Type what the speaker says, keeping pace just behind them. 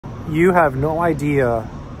You have no idea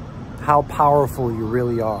how powerful you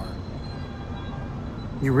really are.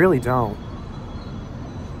 You really don't.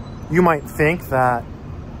 You might think that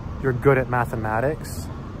you're good at mathematics,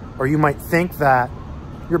 or you might think that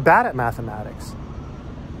you're bad at mathematics,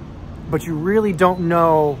 but you really don't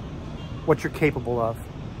know what you're capable of.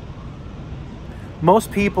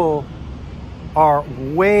 Most people are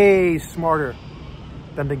way smarter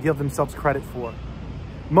than they give themselves credit for.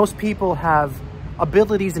 Most people have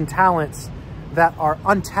abilities and talents that are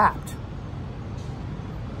untapped.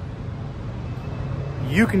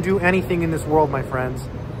 You can do anything in this world, my friends.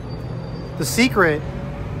 The secret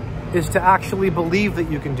is to actually believe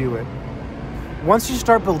that you can do it. Once you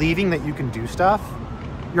start believing that you can do stuff,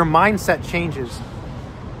 your mindset changes.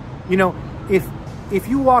 You know, if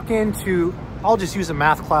you walk into, I'll just use a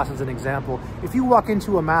math class as an example. If you walk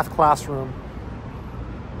into a math classroom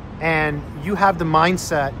and you have the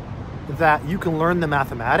mindset that you can learn the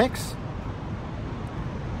mathematics,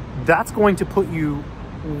 that's going to put you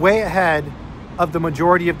way ahead of the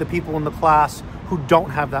majority of the people in the class who don't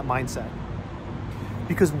have that mindset.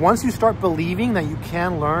 Because once you start believing that you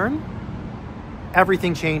can learn,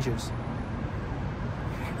 everything changes.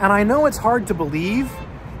 And I know it's hard to believe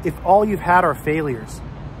if all you've had are failures.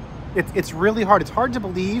 It's really hard. It's hard to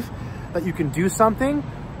believe that you can do something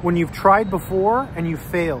when you've tried before and you've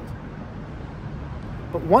failed.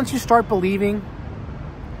 But once you start believing,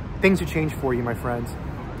 things will change for you, my friends.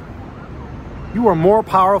 You are more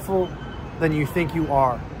powerful than you think you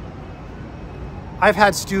are. I've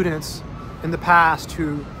had students in the past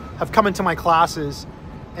who have come into my classes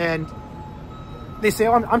and they say,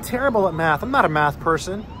 oh, I'm terrible at math. I'm not a math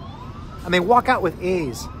person. And they walk out with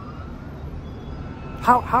A's.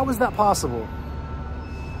 How is that possible?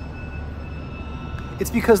 It's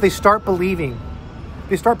because they start believing.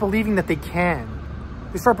 They start believing that they can.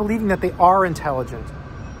 They start believing that they are intelligent.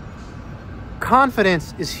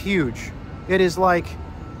 Confidence is huge. It is like,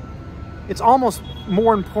 it's almost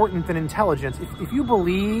more important than intelligence. If you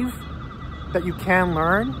believe that you can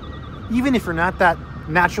learn, even if you're not that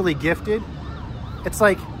naturally gifted, it's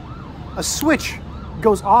like a switch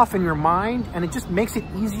goes off in your mind and it just makes it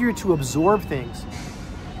easier to absorb things.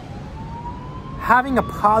 Having a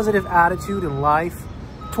positive attitude in life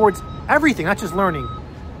towards everything, not just learning,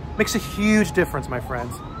 makes a huge difference, my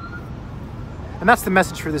friends. And that's the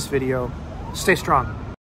message for this video. Stay strong.